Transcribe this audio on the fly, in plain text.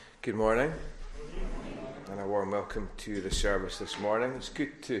Good morning, and a warm welcome to the service this morning. It's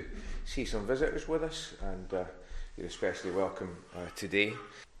good to see some visitors with us, and you're especially welcome today.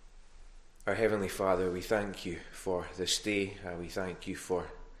 Our Heavenly Father, we thank you for this day. We thank you for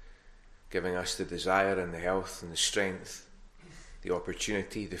giving us the desire and the health and the strength, the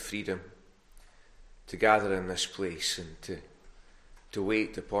opportunity, the freedom to gather in this place and to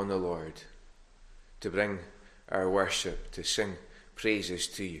wait upon the Lord, to bring our worship, to sing praises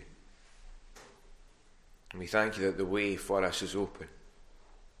to you. And we thank you that the way for us is open,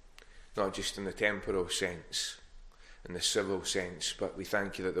 not just in the temporal sense, in the civil sense, but we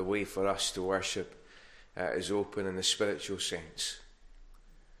thank you that the way for us to worship is open in the spiritual sense,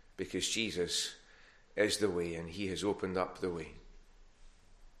 because Jesus is the way and he has opened up the way.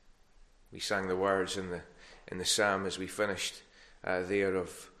 We sang the words in the psalm as we finished there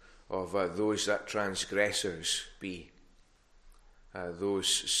of those that transgressors be, those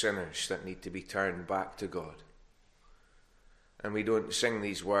sinners that need to be turned back to God. And we don't sing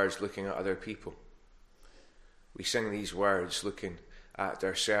these words looking at other people. We sing these words looking at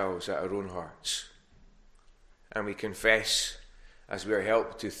ourselves, at our own hearts. And we confess, as we are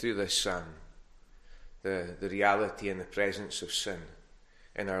helped to through this psalm, the reality and the presence of sin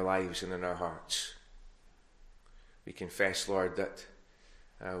in our lives and in our hearts. We confess, Lord, that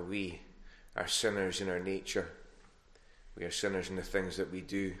we are sinners in our nature. We are sinners in the things that we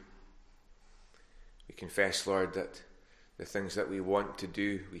do. We confess, Lord, that the things that we want to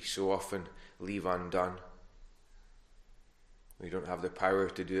do, we so often leave undone. We don't have the power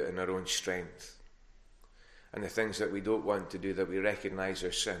to do it in our own strength. And the things that we don't want to do, that we recognize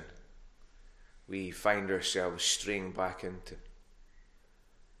are sin, we find ourselves straying back into.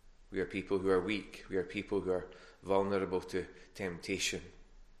 We are people who are weak. We are people who are vulnerable to temptation.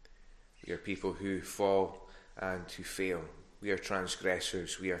 We are people who fall and who fail. We are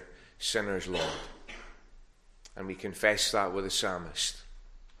transgressors. We are sinners, Lord. And we confess that with the psalmist.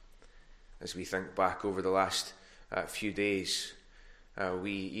 As we think back over the last few days,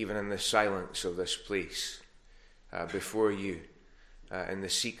 we, even in the silence of this place, before you, in the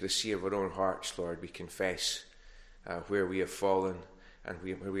secrecy of our own hearts, Lord, we confess where we have fallen and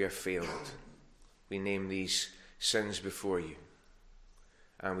where we have failed. We name these sins before you,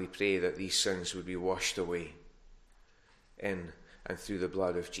 and we pray that these sins would be washed away in and through the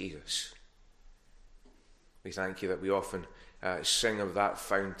blood of Jesus. We thank you that we often sing of that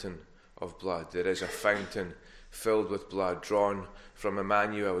fountain of blood. There is a fountain filled with blood drawn from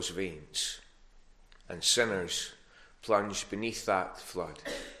Emmanuel's veins, and sinners plunged beneath that flood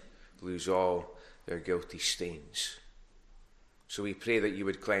lose all their guilty stains. So we pray that you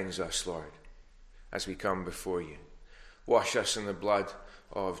would cleanse us, Lord, as we come before you. Wash us in the blood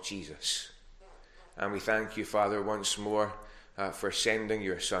of Jesus. And we thank you, Father, once more for sending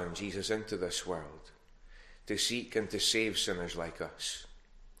your Son, Jesus, into this world to seek and to save sinners like us.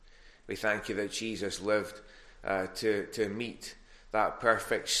 We thank you that Jesus lived to meet that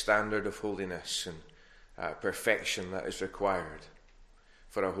perfect standard of holiness and perfection that is required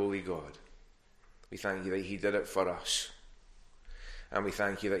for a holy God. We thank you that he did it for us. And we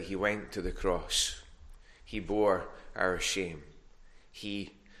thank you that he went to the cross. He bore our shame.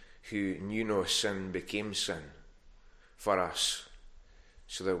 He who knew no sin became sin for us,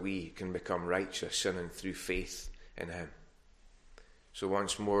 so that we can become righteous in and through faith in him. So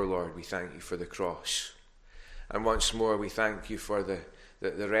once more, Lord, we thank you for the cross. And once more, we thank you for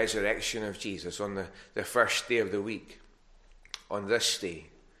the resurrection of Jesus on the first day of the week. On this day,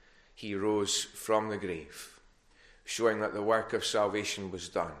 he rose from the grave, showing that the work of salvation was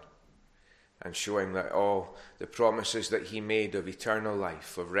done, and showing that all the promises that he made of eternal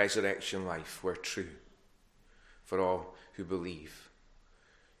life, of resurrection life, were true for all who believe.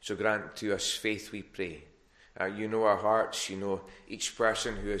 So grant to us faith, we pray. You know our hearts. You know each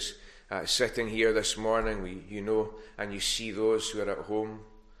person who is sitting here this morning. You know and you see those who are at home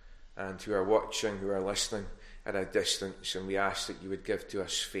and who are watching, who are listening at a distance. And we ask that you would give to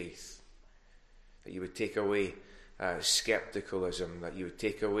us faith, that you would take away skepticalism, that you would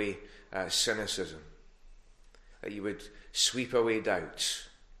take away cynicism, that you would sweep away doubts,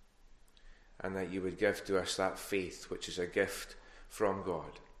 and that you would give to us that faith which is a gift from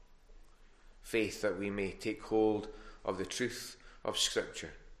God. Faith that we may take hold of the truth of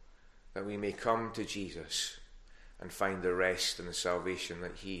Scripture, that we may come to Jesus and find the rest and the salvation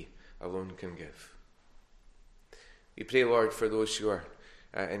that he alone can give. We pray, Lord, for those who are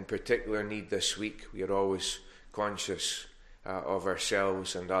in particular need this week. We are always conscious of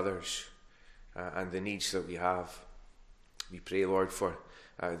ourselves and others and the needs that we have. We pray, Lord, for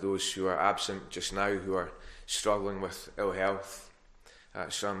those who are absent just now, who are struggling with ill health,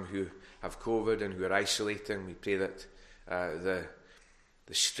 some who have COVID and who are isolating. We pray that the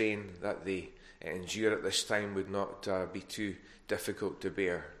strain that they endure at this time would not be too difficult to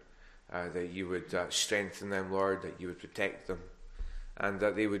bear, that you would strengthen them, Lord, that you would protect them, and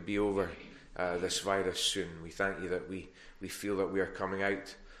that they would be over this virus soon. We thank you that we feel that we are coming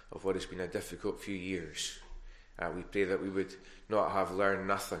out of what has been a difficult few years. We pray that we would not have learned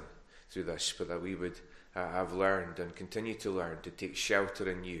nothing through this, but that we would have learned and continue to learn to take shelter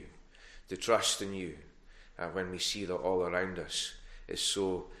in you, to trust in you, when we see that all around us is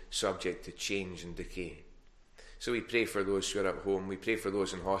so subject to change and decay. So we pray for those who are at home. We pray for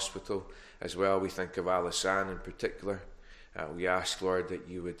those in hospital as well. We think of Alison in particular. We ask, Lord, that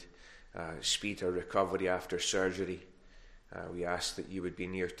you would speed her recovery after surgery. We ask that you would be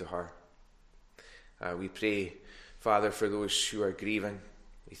near to her. We pray, Father, for those who are grieving.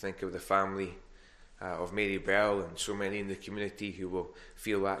 We think of the family of Mary Bell and so many in the community who will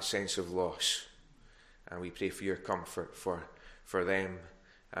feel that sense of loss. And we pray for your comfort for them.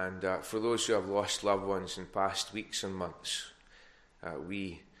 And for those who have lost loved ones in past weeks and months,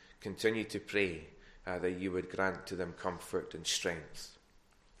 we continue to pray that you would grant to them comfort and strength.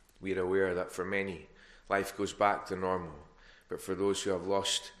 We are aware that for many, life goes back to normal. But for those who have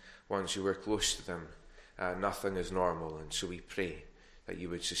lost ones who were close to them, nothing is normal. And so we pray that you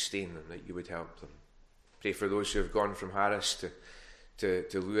would sustain them, that you would help them. Pray for those who have gone from Harris to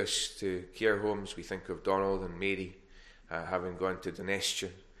Lewis to care homes. We think of Donald and Mary having gone to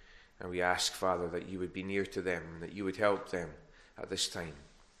Donestian. And we ask, Father, that you would be near to them, that you would help them at this time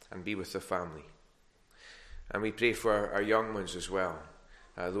and be with the family. And we pray for our young ones as well,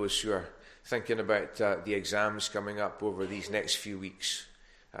 those who are thinking about the exams coming up over these next few weeks.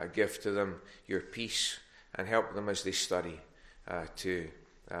 Give to them your peace and help them as they study to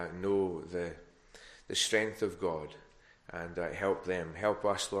know the strength of God, and help them. Help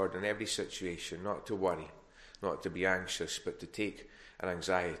us, Lord, in every situation, not to worry, not to be anxious, but to take our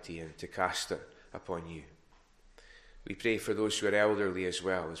anxiety and to cast it upon you. We pray for those who are elderly as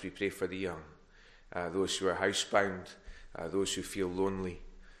well, as we pray for the young, those who are housebound, those who feel lonely.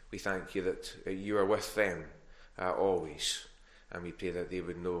 We thank you that you are with them always, and we pray that they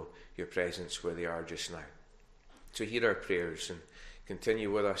would know your presence where they are just now. So hear our prayers and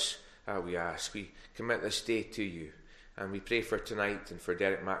continue with us, we ask. We commit this day to you, and we pray for tonight and for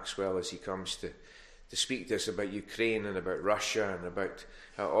Derek Maxwell as he comes to speak to us about Ukraine and about Russia and about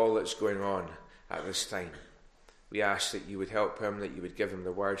all that's going on at this time. We ask that you would help him, that you would give him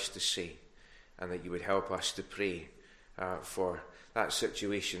the words to say, and that you would help us to pray for that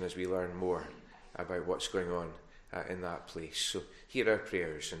situation as we learn more about what's going on in that place. So hear our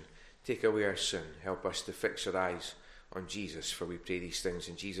prayers and take away our sin. Help us to fix our eyes on Jesus, for we pray these things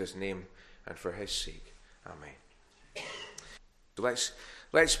in Jesus' name and for his sake. Amen. So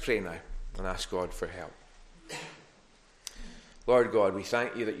let's pray now and ask God for help. Lord God, we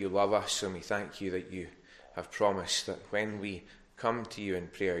thank you that you love us, and we thank you that you have promised that when we come to you in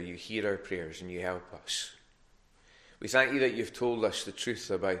prayer, you hear our prayers and you help us. We thank you that you've told us the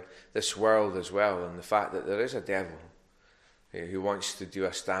truth about this world as well, and the fact that there is a devil who wants to do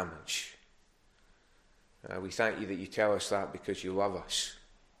us damage. We thank you that you tell us that because you love us.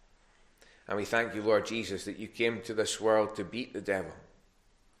 And we thank you, Lord Jesus, that you came to this world to beat the devil.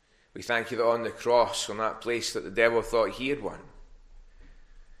 We thank you that on the cross, on that place that the devil thought he had won,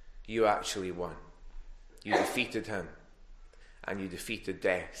 you actually won. You defeated him, and you defeated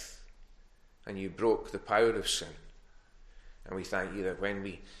death, and you broke the power of sin. And we thank you that when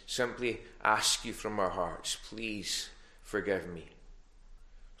we simply ask you from our hearts, please forgive me,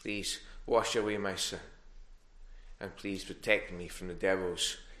 please wash away my sin, and please protect me from the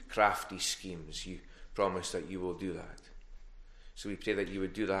devil's crafty schemes, you promise that you will do that. So we pray that you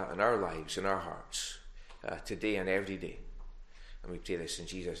would do that in our lives, in our hearts, today and every day. And we pray this in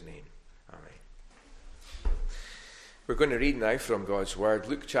Jesus' name. Amen. We're going to read now from God's Word,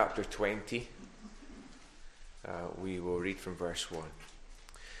 Luke chapter 20. We will read from verse 1.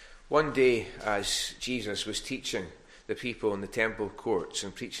 One day, as Jesus was teaching the people in the temple courts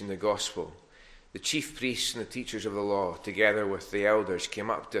and preaching the gospel, the chief priests and the teachers of the law, together with the elders, came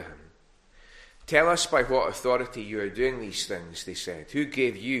up to him. "Tell us by what authority you are doing these things," they said. "Who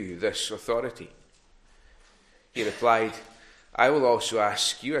gave you this authority?" He replied, "I will also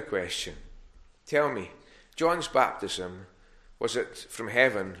ask you a question. Tell me, John's baptism, was it from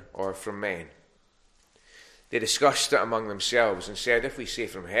heaven or from men?" They discussed it among themselves and said, "If we say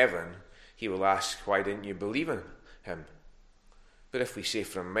from heaven, he will ask, 'Why didn't you believe in him?' But if we say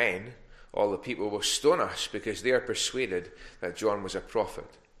from men, all the people will stone us because they are persuaded that John was a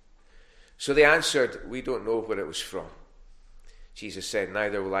prophet." So they answered, "We don't know where it was from." Jesus said,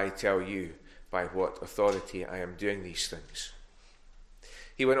 "Neither will I tell you by what authority I am doing these things."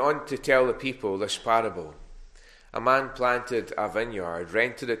 He went on to tell the people this parable. A man planted a vineyard,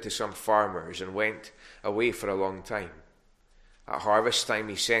 rented it to some farmers, and went away for a long time. At harvest time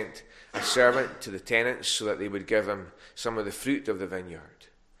he sent a servant to the tenants so that they would give him some of the fruit of the vineyard.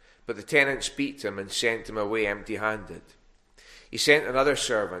 But the tenants beat him and sent him away empty-handed. He sent another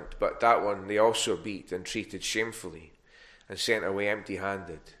servant, but that one they also beat and treated shamefully, and sent away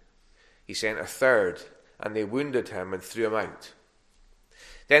empty-handed. He sent a third, and they wounded him and threw him out.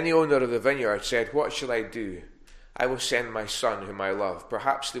 Then the owner of the vineyard said, "What shall I do? I will send my son whom I love.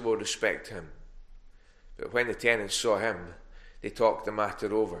 Perhaps they will respect him." But when the tenants saw him, they talked the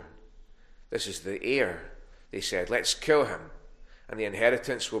matter over. "This is the heir," they said. "Let's kill him, and the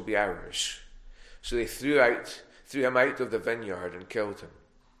inheritance will be ours." So they threw him out of the vineyard and killed him.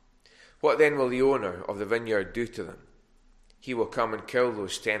 What then will the owner of the vineyard do to them? He will come and kill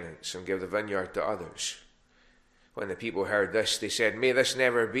those tenants and give the vineyard to others. When the people heard this, they said, "May this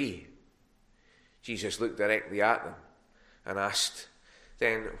never be." Jesus looked directly at them and asked,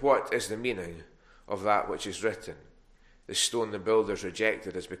 "Then what is the meaning of that which is written? The stone the builders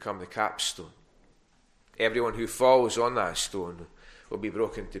rejected has become the capstone. Everyone who falls on that stone will be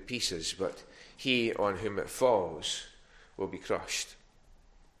broken to pieces, but he on whom it falls will be crushed."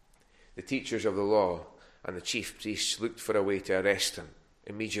 The teachers of the law and the chief priests looked for a way to arrest him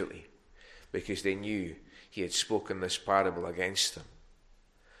immediately, because they knew he had spoken this parable against them.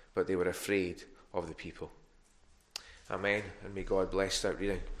 But they were afraid of the people. Amen. And may God bless that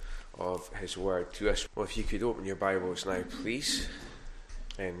reading of his word to us. Well, if you could open your Bibles now, please,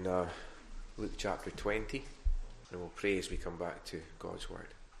 in Luke chapter 20, and we'll pray as we come back to God's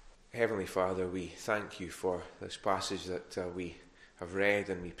word. Heavenly Father, we thank you for this passage that we have read,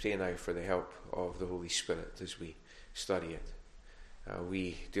 and we pray now for the help of the Holy Spirit as we study it.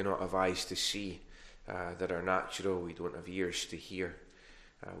 We do not have eyes to see that are natural. We don't have ears to hear.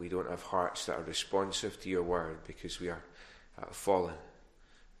 We don't have hearts that are responsive to your word because we are fallen.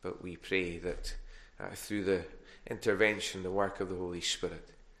 But we pray that through the intervention, the work of the Holy Spirit,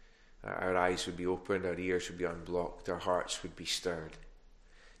 our eyes would be opened, our ears would be unblocked, our hearts would be stirred.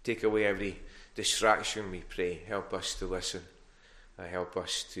 Take away every distraction, we pray. Help us to listen. Help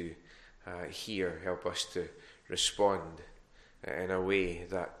us to hear. Help us to respond in a way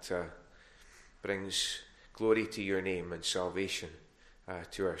that brings glory to your name and salvation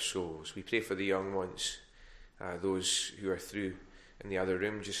to our souls. We pray for the young ones, those who are through in the other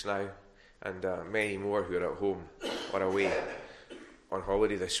room just now, and many more who are at home or away on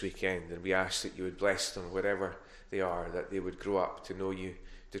holiday this weekend. And we ask that you would bless them wherever they are, that they would grow up to know you,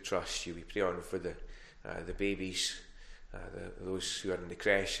 to trust you. We pray on for the babies, those who are in the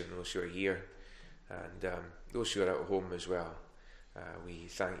creche and those who are here, and those who are at home as well. We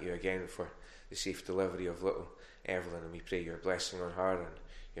thank you again for the safe delivery of little Evelyn, and we pray your blessing on her and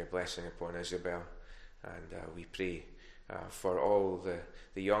your blessing upon Isabel. And we pray for all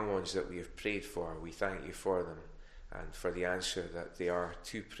the young ones that we have prayed for. We thank you for them and for the answer that they are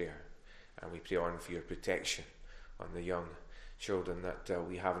to prayer. And we pray on for your protection on the young children that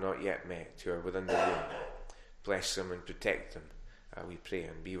we have not yet met, who are within the womb. Bless them and protect them, we pray,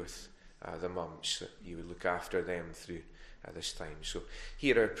 and be with the mums, that you would look after them through this time. So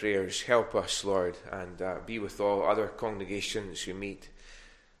hear our prayers, help us, Lord, and be with all other congregations who meet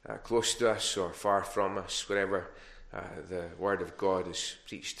close to us or far from us, wherever the word of God is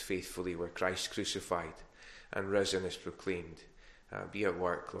preached faithfully, where Christ crucified and risen is proclaimed. Be at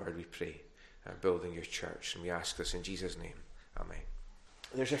work, Lord, we pray, building your church, and we ask this in Jesus' name. Amen.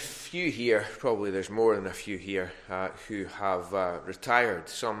 There's a few here, probably there's more than a few here, who have retired,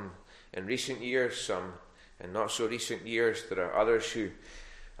 some in recent years, some in not so recent years. There are others who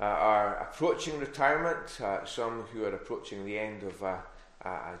are approaching retirement, some who are approaching the end of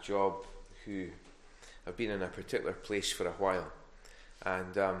a job, who have been in a particular place for a while.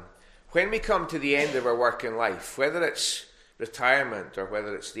 And when we come to the end of our working life, whether it's retirement or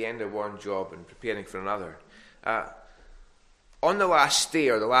whether it's the end of one job and preparing for another, on the last day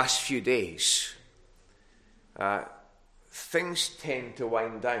or the last few days, things tend to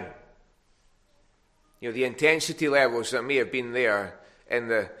wind down. You know, the intensity levels that may have been there in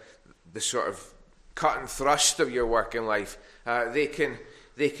the sort of cut and thrust of your working life, they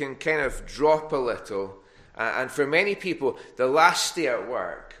can kind of drop a little. And for many people, the last day at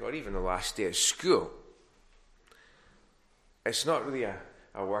work, or even the last day at school, it's not really a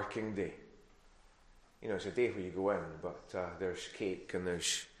working day. You know, it's a day where you go in, but there's cake and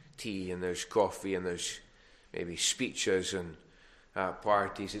there's tea and there's coffee and there's maybe speeches and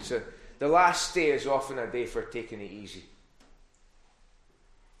parties. The last day is often a day for taking it easy.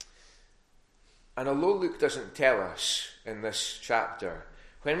 And although Luke doesn't tell us in this chapter,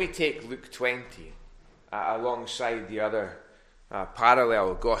 when we take Luke 20 alongside the other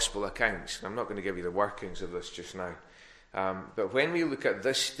parallel gospel accounts, and I'm not going to give you the workings of this just now, but when we look at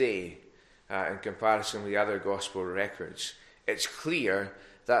this day in comparison with the other gospel records, it's clear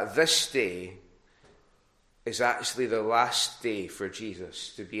that this day is actually the last day for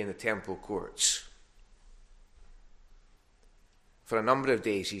Jesus to be in the temple courts. For a number of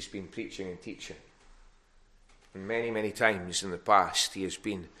days he's been preaching and teaching. And many, many times in the past he has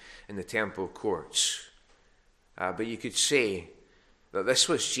been in the temple courts. But you could say that this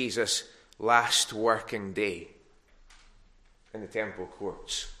was Jesus' last working day in the temple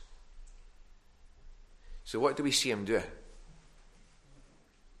courts. So what do we see him doing?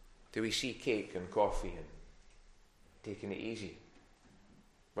 Do we see cake and coffee and taking it easy?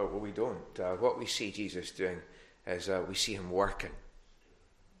 Well, we don't. What we see Jesus doing is we see him working.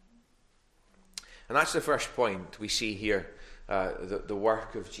 And that's the first point we see here, the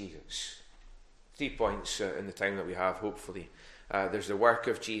work of Jesus. 3 points in the time that we have, hopefully. There's the work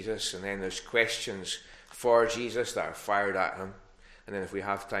of Jesus, and then there's questions for Jesus that are fired at him. And then if we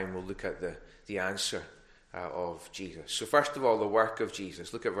have time, we'll look at the answer of Jesus. So first of all, the work of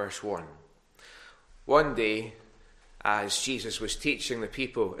Jesus. Look at verse 1. One day, as Jesus was teaching the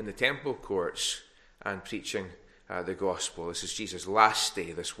people in the temple courts and preaching the gospel, this is Jesus' last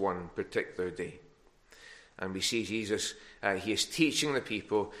day, this one particular day. And we see Jesus, he is teaching the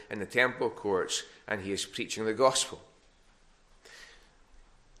people in the temple courts, and he is preaching the gospel.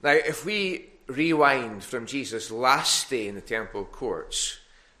 Now, if we rewind from Jesus' last day in the temple courts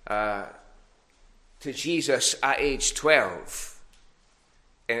to Jesus at age 12,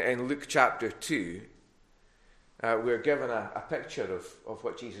 in Luke chapter 2, we're given a picture of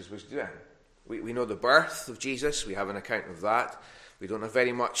what Jesus was doing. We know the birth of Jesus, we have an account of that. We don't have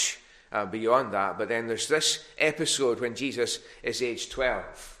very much beyond that, but then there's this episode when Jesus is age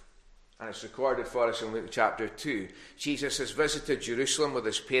 12, and it's recorded for us in Luke chapter 2. Jesus has visited Jerusalem with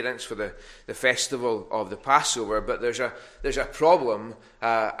his parents for the festival of the Passover, but there's a problem,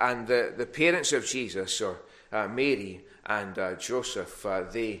 and the parents of Jesus, or Mary and Joseph,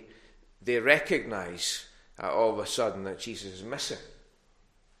 they recognize all of a sudden that Jesus is missing.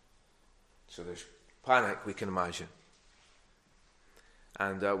 So there's panic, we can imagine.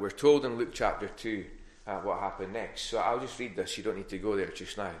 And we're told in Luke chapter 2 what happened next. So I'll just read this. You don't need to go there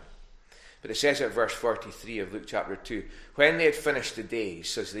just now. But it says at verse 43 of Luke chapter 2, when they had finished the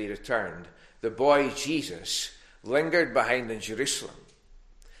days as they returned, the boy Jesus lingered behind in Jerusalem.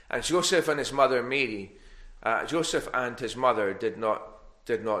 And Joseph and his mother Mary, Joseph and his mother did not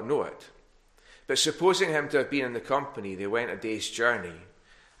know it. But supposing him to have been in the company, they went a day's journey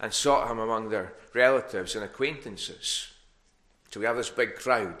and sought him among their relatives and acquaintances. So we have this big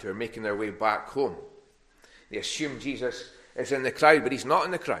crowd who are making their way back home. They assume Jesus is in the crowd, but he's not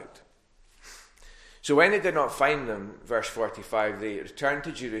in the crowd. So when they did not find him, verse 45, they returned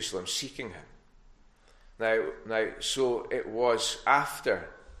to Jerusalem seeking him. Now, so it was after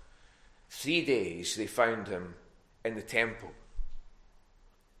 3 days they found him in the temple,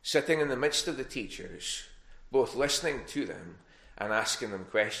 sitting in the midst of the teachers, both listening to them and asking them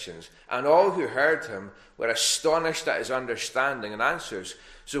questions. And all who heard him were astonished at his understanding and answers.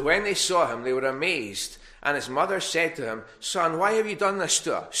 So when they saw him, they were amazed. And his mother said to him, "Son, why have you done this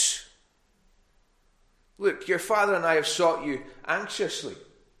to us? Look, your father and I have sought you anxiously."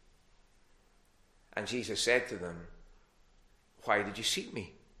 And Jesus said to them, "Why did you seek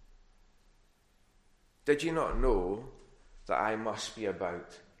me? Did you not know that I must be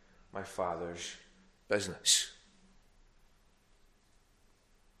about my Father's business?"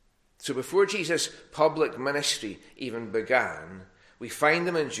 So before Jesus' public ministry even began, we find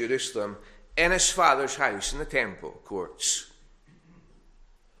him in Jerusalem in his Father's house in the temple courts.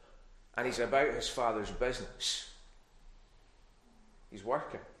 And he's about his Father's business. He's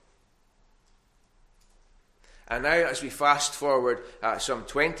working. And now as we fast forward some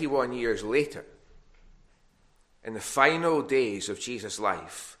 21 years later, in the final days of Jesus'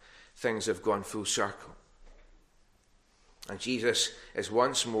 life, things have gone full circle. And Jesus is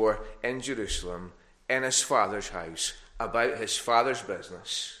once more in Jerusalem, in his Father's house, about his Father's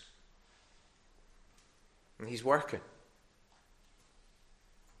business. And he's working.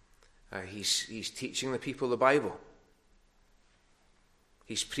 He's teaching the people the Bible.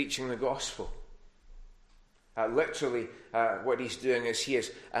 He's preaching the gospel. Literally, what he's doing is he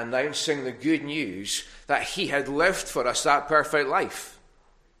is announcing the good news that he had lived for us that perfect life.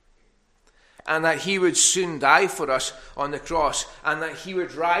 And that he would soon die for us on the cross. And that he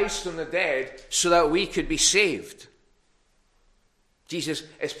would rise from the dead so that we could be saved. Jesus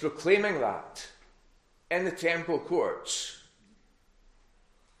is proclaiming that in the temple courts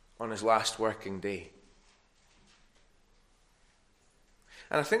on his last working day.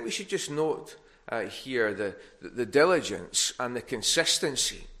 And I think we should just note here the diligence and the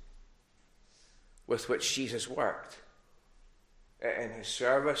consistency with which Jesus worked in his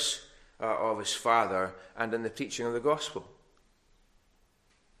service of his Father and in the preaching of the gospel.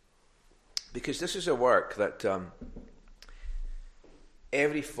 Because this is a work that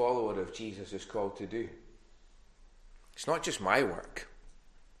every follower of Jesus is called to do. It's not just my work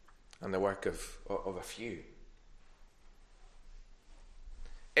and the work of a few.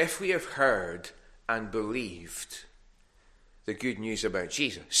 If we have heard and believed the good news about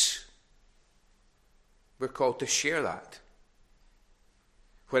Jesus, we're called to share that.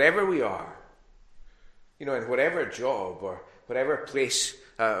 Wherever we are, in whatever job or whatever place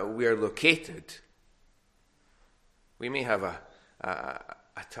we are located, we may have a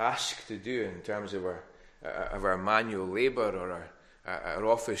task to do in terms of our manual labour or our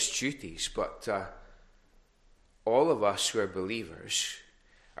office duties, but all of us who are believers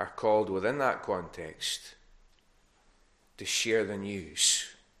are called within that context to share the news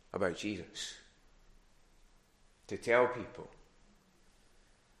about Jesus, to tell people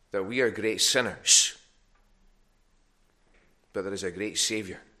that we are great sinners, but there is a great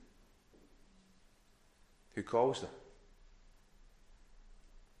Saviour who calls them.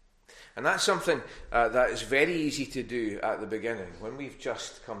 And that's something that is very easy to do at the beginning, when we've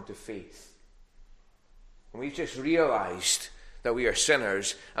just come to faith, when we've just realised that we are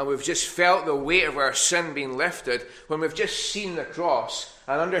sinners, and we've just felt the weight of our sin being lifted, when we've just seen the cross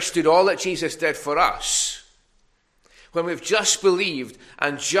and understood all that Jesus did for us, when we've just believed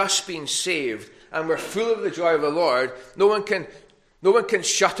and just been saved, and we're full of the joy of the Lord, no one can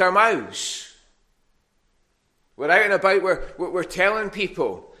shut our mouths. We're out and about, we're telling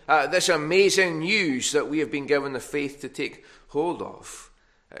people this amazing news that we have been given the faith to take hold of.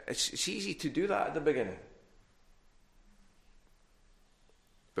 It's easy to do that at the beginning.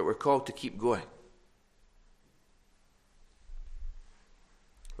 But we're called to keep going.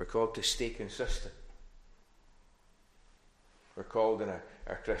 We're called to stay consistent. We're called in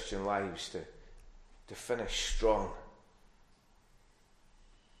our Christian lives to finish strong,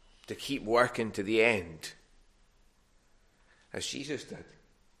 to keep working to the end, as Jesus did.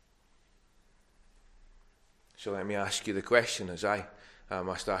 So let me ask you the question, as I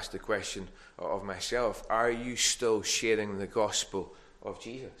must ask the question of myself. Are you still sharing the gospel of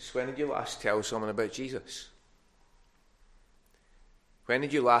Jesus? When did you last tell someone about Jesus? When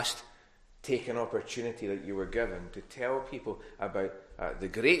did you last take an opportunity that you were given to tell people about the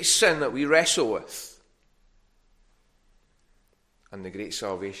great sin that we wrestle with and the great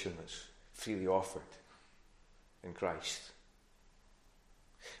salvation that's freely offered in Christ?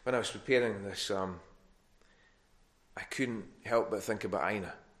 When I was preparing this, I couldn't help but think about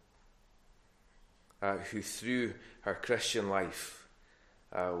Ina, who through her Christian life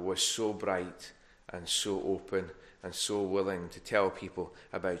was so bright and so open and so willing to tell people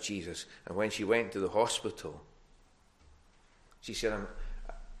about Jesus. And when she went to the hospital, she said,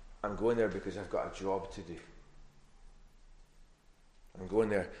 I'm going there because I've got a job to do. I'm going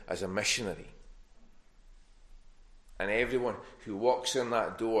there as a missionary. And everyone who walks in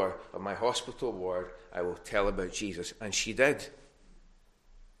that door of my hospital ward, I will tell about Jesus. And she did.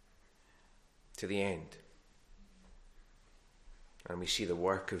 To the end. And we see the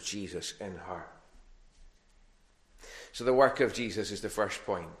work of Jesus in her. So the work of Jesus is the first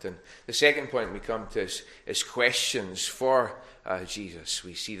point. And the second point we come to is questions for Jesus.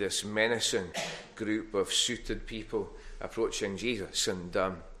 We see this menacing group of suited people approaching Jesus, and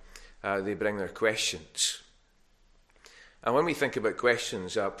they bring their questions. And when we think about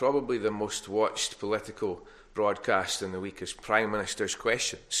questions, probably the most watched political broadcast in the week is Prime Minister's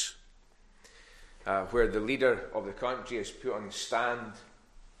Questions, where the leader of the country is put on the stand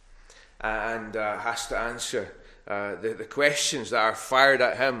and has to answer the questions that are fired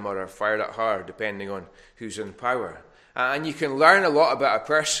at him or are fired at her, depending on who's in power. And you can learn a lot about a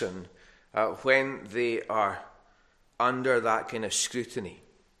person when they are under that kind of scrutiny.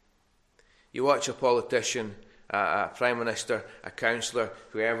 You watch a politician, a prime minister, a councillor,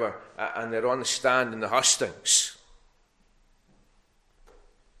 whoever, and they're on the stand in the hustings.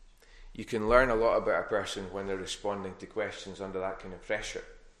 You can learn a lot about a person when they're responding to questions under that kind of pressure.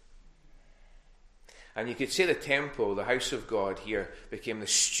 And you could say the temple, the house of God here, became the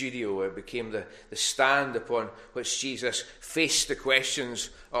studio. It became the stand upon which Jesus faced the questions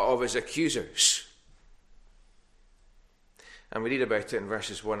of his accusers. And we read about it in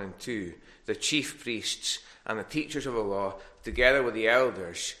verses 1 and 2. The chief priests and the teachers of the law, together with the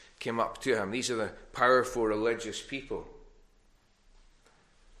elders, came up to him. These are the powerful religious people.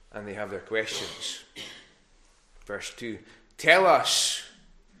 And they have their questions. Verse 2. Tell us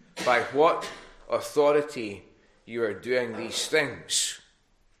by what authority you are doing these things.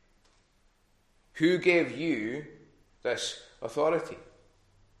 Who gave you this authority?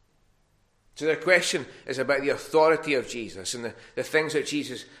 So their question is about the authority of Jesus and the things that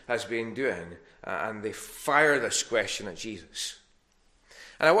Jesus has been doing. And they fire this question at Jesus.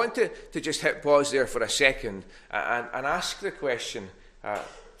 And I want to just hit pause there for a second and ask the question,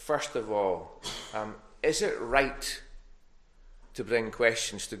 first of all, is it right to bring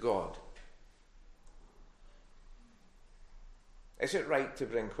questions to God? Is it right to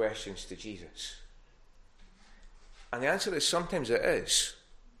bring questions to Jesus? And the answer is sometimes it is.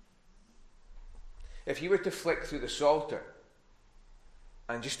 If you were to flick through the Psalter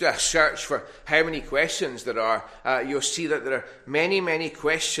and just do a search for how many questions there are, you'll see that there are many, many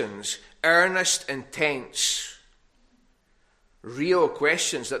questions, earnest, intense, real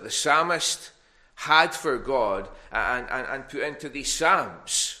questions that the psalmist had for God and put into these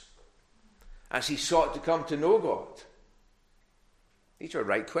psalms as he sought to come to know God. These are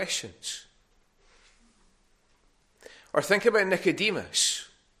right questions. Or think about Nicodemus.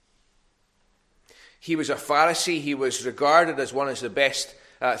 He was a Pharisee. He was regarded as one of the best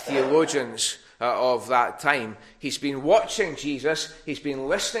theologians of that time. He's been watching Jesus. He's been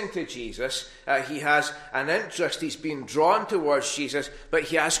listening to Jesus. He has an interest. He's been drawn towards Jesus, but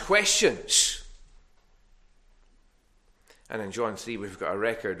he has questions. And in John 3, we've got a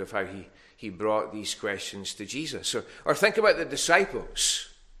record of how he brought these questions to Jesus. Or think about the disciples.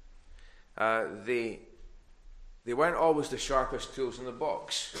 They weren't always the sharpest tools in the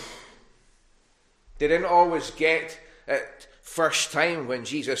box. They didn't always get it first time when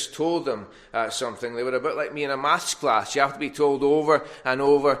Jesus told them something. They were a bit like me in a maths class. You have to be told over and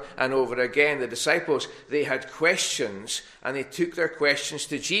over and over again. The disciples, they had questions, and they took their questions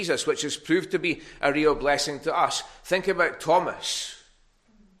to Jesus, which has proved to be a real blessing to us. Think about Thomas.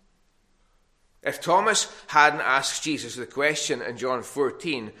 If Thomas hadn't asked Jesus the question in John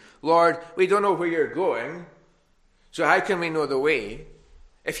 14, Lord, we don't know where you're going, so how can we know the way?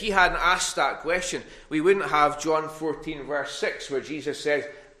 If he hadn't asked that question, we wouldn't have John 14 verse 6 where Jesus says,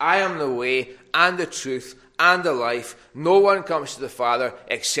 I am the way and the truth and the life. No one comes to the Father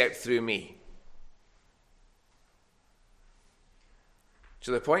except through me.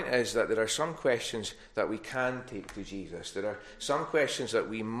 So the point is that there are some questions that we can take to Jesus. There are some questions that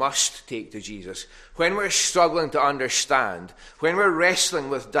we must take to Jesus. When we're struggling to understand, when we're wrestling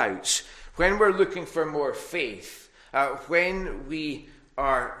with doubts, when we're looking for more faith, when we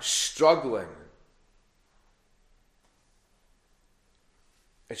are struggling,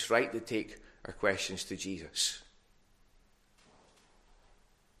 it's right to take our questions to Jesus.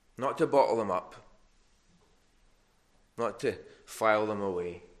 Not to bottle them up, not to file them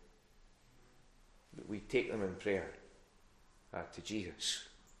away, but we take them in prayer to Jesus.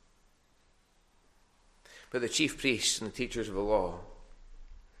 But the chief priests and the teachers of the law,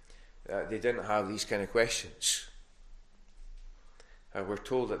 they didn't have these kind of questions. We're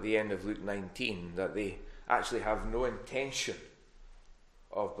told at the end of Luke 19 that they actually have no intention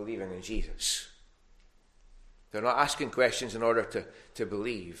of believing in Jesus. They're not asking questions in order to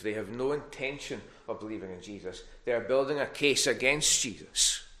believe. They have no intention of believing in Jesus. They are building a case against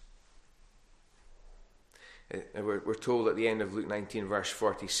Jesus. We're told at the end of Luke 19, verse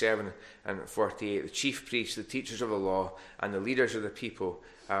 47 and 48, the chief priests, the teachers of the law, and the leaders of the people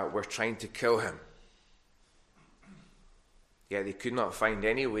were trying to kill him. Yet they could not find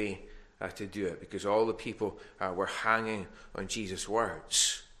any way to do it because all the people were hanging on Jesus'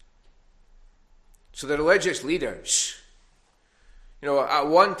 words. So the religious leaders, at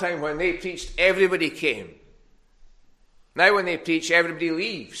one time when they preached, everybody came. Now when they preach, everybody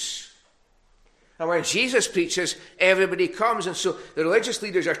leaves. And when Jesus preaches, everybody comes. And so the religious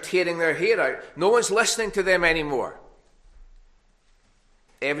leaders are tearing their hair out. No one's listening to them anymore.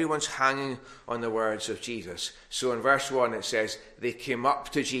 Everyone's hanging on the words of Jesus. So in verse 1 it says, they came up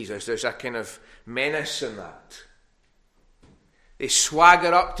to Jesus. There's a kind of menace in that. They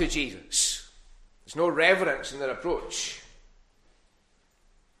swagger up to Jesus. There's no reverence in their approach.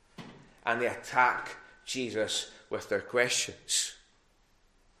 And they attack Jesus with their questions.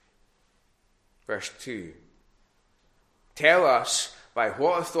 Verse 2. Tell us, by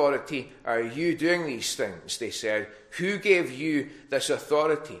what authority are you doing these things? They said. Who gave you this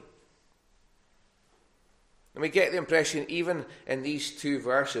authority? And we get the impression, even in these two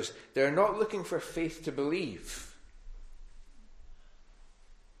verses, they're not looking for faith to believe.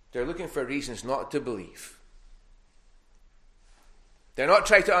 They're looking for reasons not to believe. They're not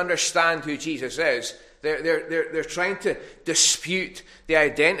trying to understand who Jesus is. They're trying to dispute the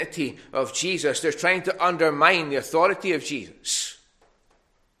identity of Jesus. They're trying to undermine the authority of Jesus.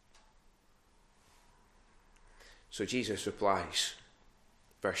 So Jesus replies,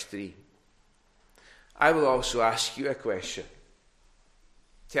 verse 3, I will also ask you a question.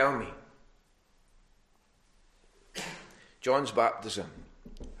 Tell me. John's baptism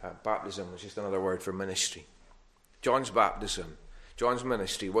was just another word for ministry. John's baptism, John's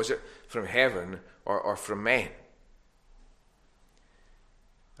ministry, was it from heaven or from men?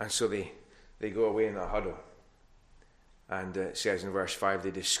 And so they go away in a huddle. And it says in verse 5,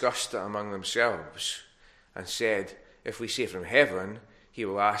 they discussed it among themselves and said, if we say from heaven, he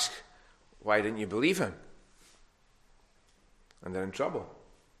will ask, why didn't you believe him? And they're in trouble.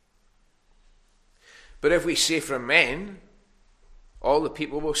 But if we say from men, all the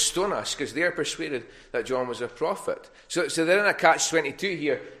people will stone us because they're persuaded that John was a prophet. So they're in a catch-22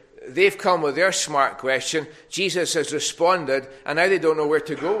 here. They've come with their smart question. Jesus has responded, and now they don't know where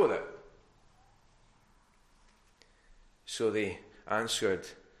to go with it. So they answered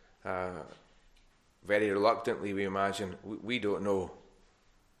very reluctantly, we imagine, we don't know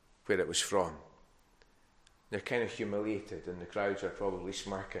where it was from. They're kind of humiliated, and the crowds are probably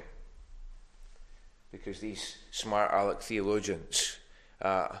smirking, because these smart aleck theologians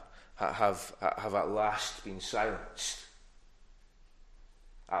have at last been silenced.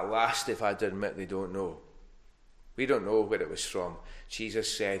 At last they've had to admit they don't know. We don't know where it was from.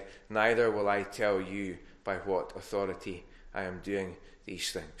 Jesus said, neither will I tell you by what authority I am doing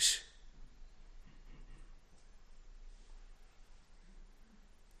these things.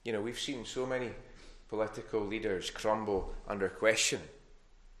 You know, we've seen so many political leaders crumble under questioning.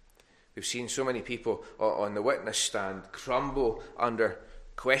 We've seen so many people on the witness stand crumble under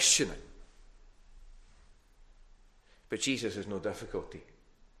questioning. But Jesus has no difficulty.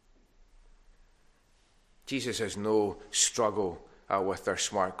 Jesus has no struggle with their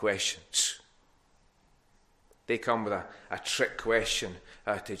smart questions. They come with a trick question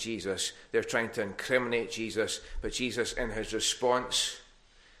to Jesus. They're trying to incriminate Jesus, but Jesus, in his response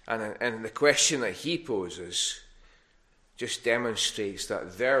and the question that he poses, just demonstrates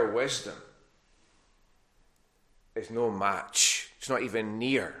that their wisdom is no match. It's not even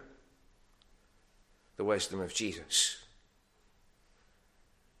near the wisdom of Jesus.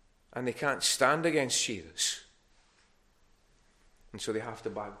 And they can't stand against Jesus. And so they have to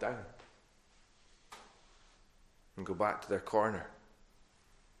back down and go back to their corner.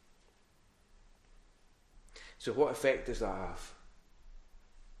 So what effect does that have?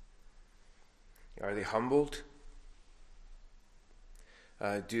 Are they humbled?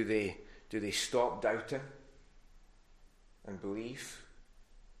 Do they stop doubting and believe?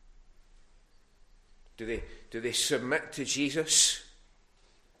 Do they submit to Jesus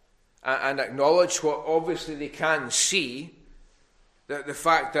and acknowledge what obviously they can see, that the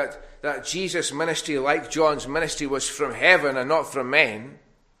fact that Jesus' ministry, like John's ministry, was from heaven and not from men?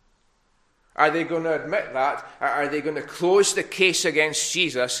 Are they going to admit that? Are they going to close the case against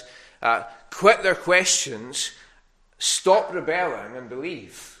Jesus, quit their questions, stop rebelling and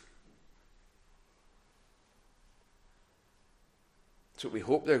believe? That's what we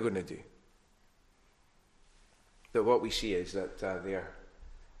hope they're going to do. But what we see is that they're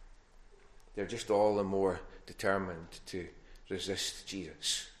just all the more determined to resist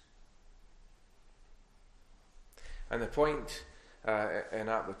Jesus. And the point in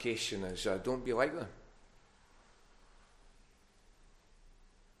application is don't be like them.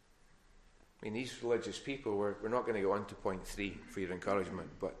 I mean, these religious people, we're not going to go on to point 3 for your encouragement,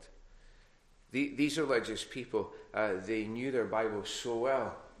 but these religious people, they knew their Bible so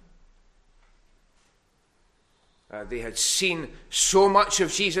well. They had seen so much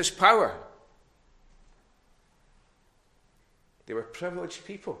of Jesus' power. They were privileged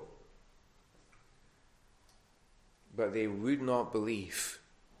people. But they would not believe.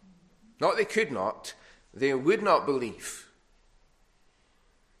 Not they could not, they would not believe.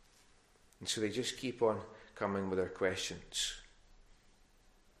 And so they just keep on coming with their questions.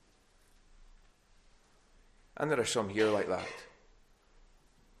 And there are some here like that.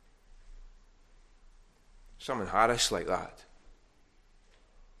 Some in Harris like that.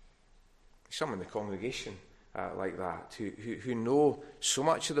 Some in the congregation like that, who know so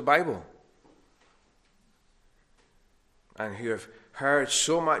much of the Bible and who have heard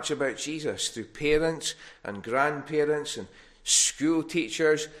so much about Jesus through parents and grandparents and school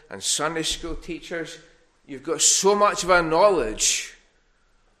teachers and Sunday school teachers. You've got so much of a knowledge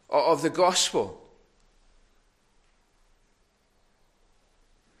of the gospel.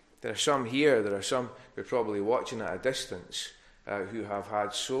 There are some here, there are some who are probably watching at a distance, who have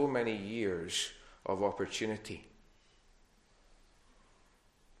had so many years of opportunity.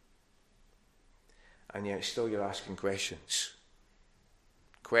 And yet still you're asking questions.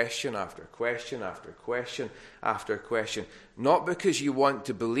 Question after question after question after question. Not because you want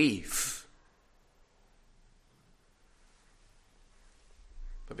to believe,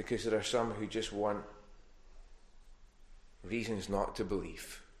 but because there are some who just want reasons not to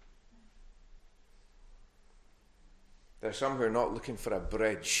believe. There are some who are not looking for a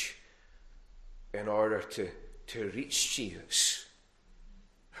bridge in order to reach Jesus.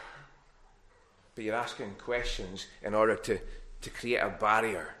 But you're asking questions in order to create a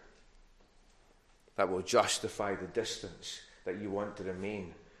barrier that will justify the distance that you want to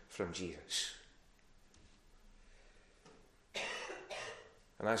remain from Jesus.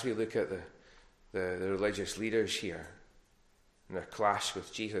 And as we look at the religious leaders here and their clash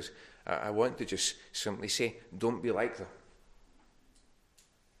with Jesus, I want to just simply say, don't be like them.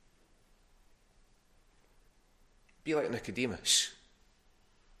 Be like Nicodemus.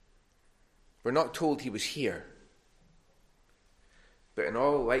 We're not told he was here, but in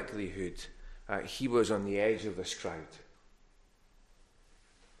all likelihood, he was on the edge of this crowd,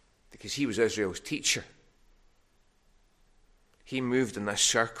 because he was Israel's teacher. He moved in this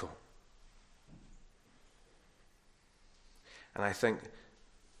circle. And I think,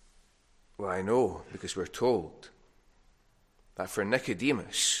 well, I know, because we're told that for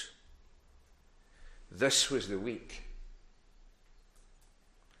Nicodemus, this was the week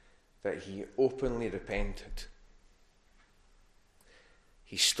that he openly repented.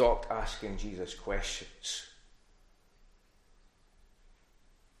 He stopped asking Jesus questions.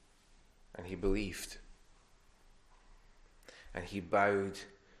 And he believed. And he bowed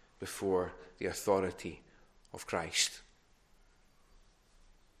before the authority of Christ.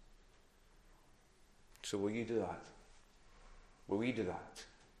 So will you do that? Will we do that?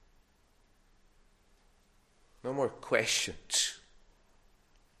 No more questions.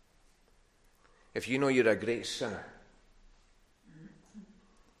 If you know you're a great sinner,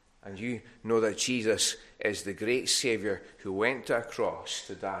 and you know that Jesus is the great Saviour who went to a cross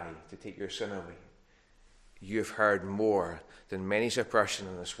to die, to take your sin away, you have heard more than many's a person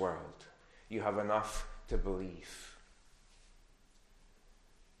in this world. You have enough to believe.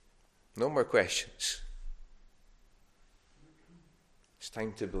 No more questions. It's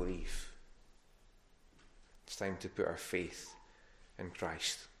time to believe. It's time to put our faith in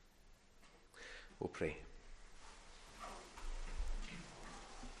Christ. We'll pray.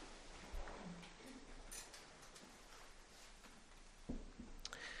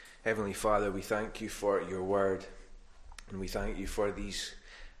 Heavenly Father, we thank you for your word, and we thank you for these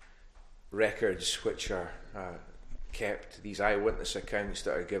records which are kept, these eyewitness accounts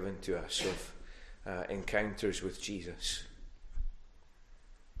that are given to us of encounters with Jesus.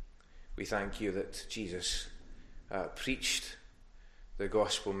 We thank you that Jesus preached the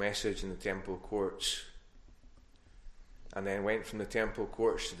gospel message in the temple courts, and then went from the temple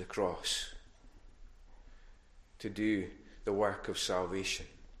courts to the cross to do the work of salvation,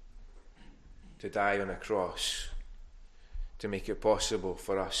 to die on a cross, to make it possible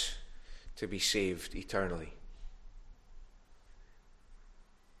for us to be saved eternally.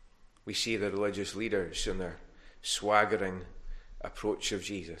 We see the religious leaders in their swaggering approach of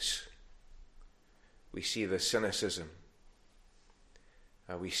Jesus. We see the cynicism.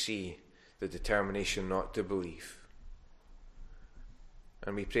 We see the determination not to believe.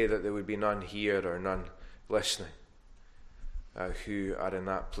 And we pray that there would be none here or none listening who are in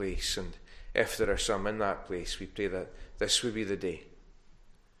that place. And if there are some in that place, we pray that this would be the day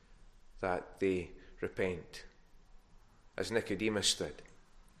that they repent, as Nicodemus did,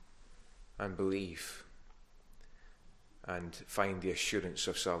 and believe and find the assurance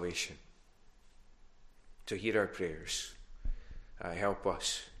of salvation. To hear our prayers. Help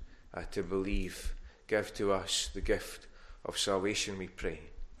us to believe. Give to us the gift of salvation, we pray.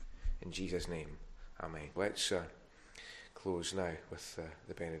 In Jesus' name, amen. Let's close now with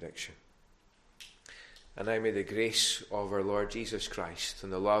the benediction. And now may the grace of our Lord Jesus Christ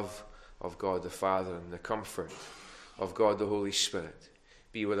and the love of God the Father and the comfort of God the Holy Spirit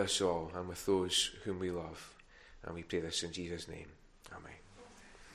be with us all and with those whom we love. And we pray this in Jesus' name. Amen.